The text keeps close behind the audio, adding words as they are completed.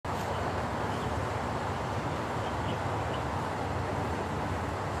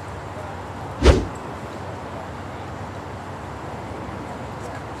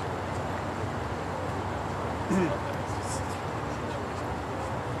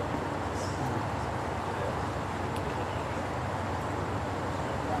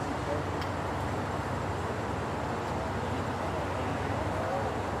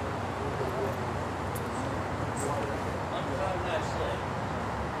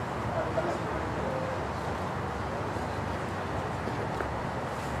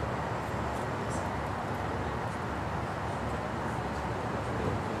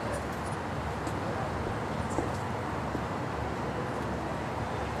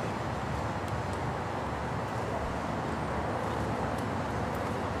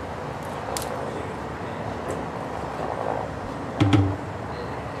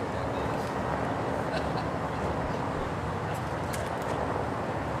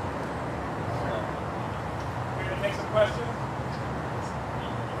question?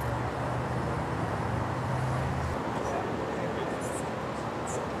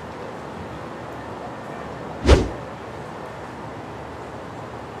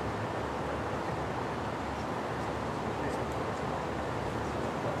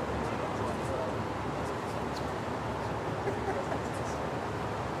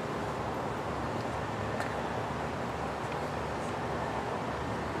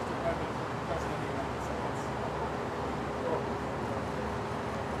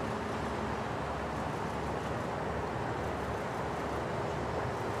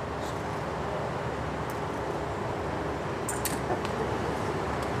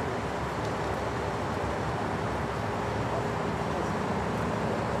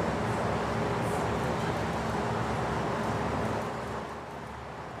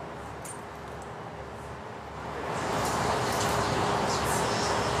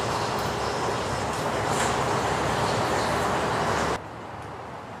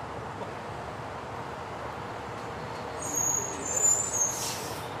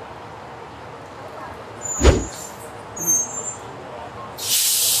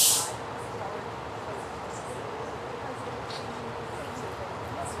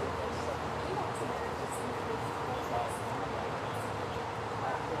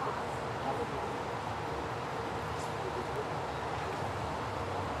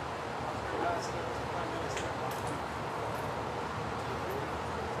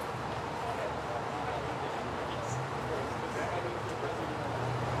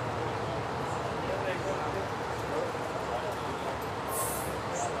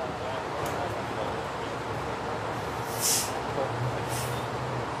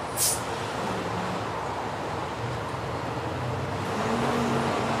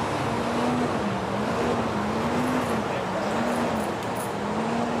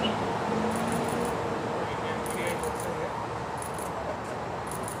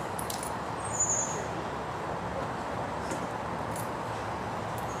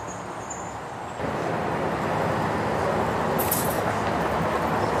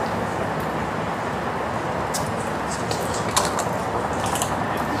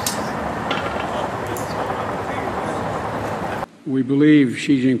 We believe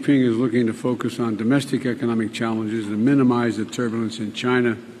Xi Jinping is looking to focus on domestic economic challenges and minimize the turbulence in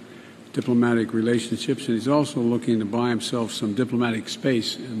China diplomatic relationships, and he's also looking to buy himself some diplomatic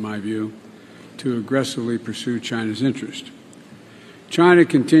space, in my view, to aggressively pursue China's interest. China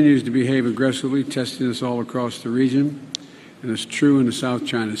continues to behave aggressively, testing us all across the region, and it's true in the South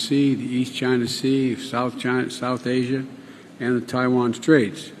China Sea, the East China Sea, South Asia, and the Taiwan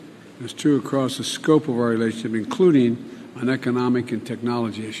Straits. And it's true across the scope of our relationship, including on economic and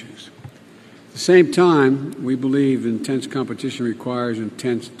technology issues. At the same time, we believe intense competition requires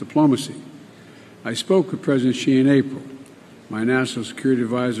intense diplomacy. I spoke with President Xi in April. My national security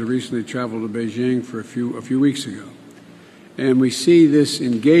advisor recently traveled to Beijing for a few weeks ago. And we see this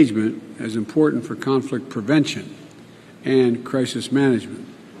engagement as important for conflict prevention and crisis management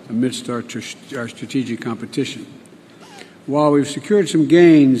amidst our strategic competition. While we've secured some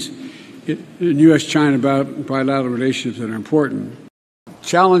gains in U.S.-China bilateral relationships that are important,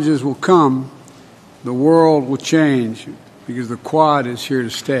 challenges will come, the world will change, because the Quad is here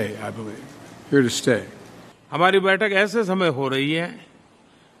to stay, I believe, here to stay. हमारी बैठक ऐसे समय हो रही है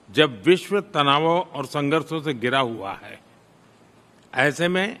जब विश्व तनावों और संघर्षों से घिरा हुआ है। ऐसे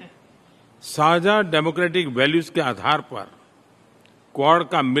में साझा डेमोक्रेटिक वैल्यूज के आधार पर क्वाड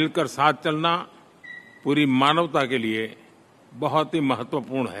का मिलकर साथ चलना पूरी मानवता के लिए बहुत ही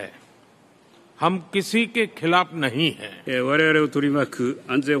महत्वपूर्ण है। हम किसी के खिलाफ नहीं हैं। 我々を取り巻く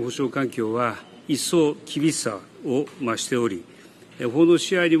安全保障環境は一層厳しさを増しており、法の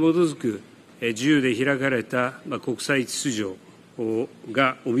支配に基づく自由で開かれた国際秩序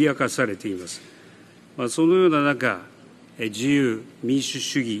が脅かされています。そのような中、自由、民主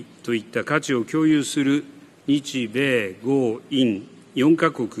主義といった価値を共有する日米豪印4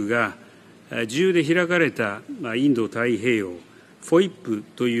カ国が自由で開かれたインド太平洋FOIP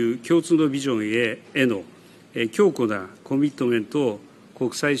という共通のビジョンへの強固なコミットメントを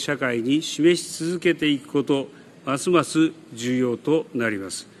国際社会に示し続けていくこと、ますます重要となり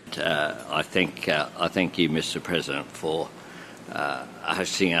ます。I thank you, Mr. President, for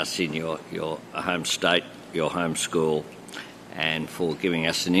hosting us in your home state, your home school, and for giving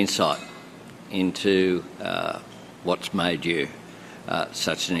us an insight into what's made you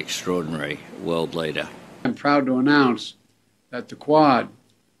such an extraordinary world leader. I'm proud to announce that the Quad,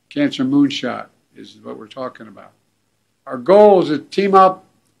 Cancer Moonshot, is what we're talking about. Our goal is to team up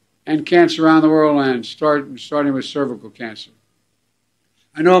end cancer around the world, and starting with cervical cancer.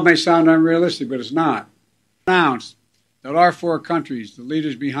 I know it may sound unrealistic, but it's not. Announced that our 4 countries, the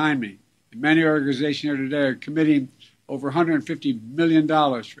leaders behind me, and many organizations here today are committing over $150 million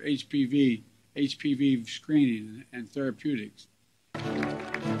for HPV screening and therapeutics.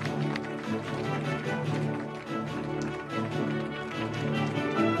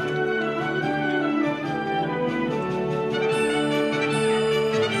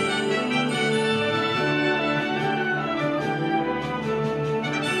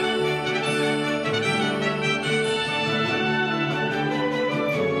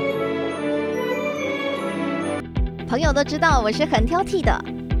 朋友都知道我是很挑剔的，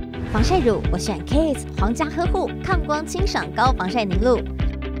防晒乳我选 KS 皇家呵护抗光清爽高防晒凝露，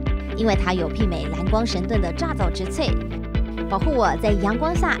因为它有媲美蓝光神盾的皂植萃，保护我在阳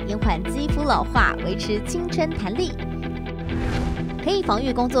光下延缓肌肤老化，维持青春弹力，可以防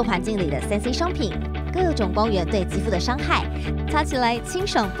御工作环境里的3C 商品，各种光源对肌肤的伤害，擦起来清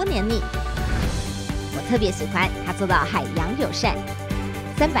爽不黏腻。我特别喜欢它做到海洋友善。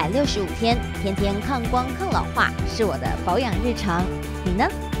365天，天天抗光抗老化，是我的保养日常。你呢？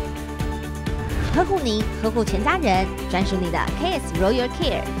呵护您，呵护全家人，专属你的 KS Royal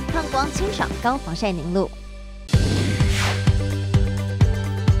Care 抗光清爽高防晒凝露。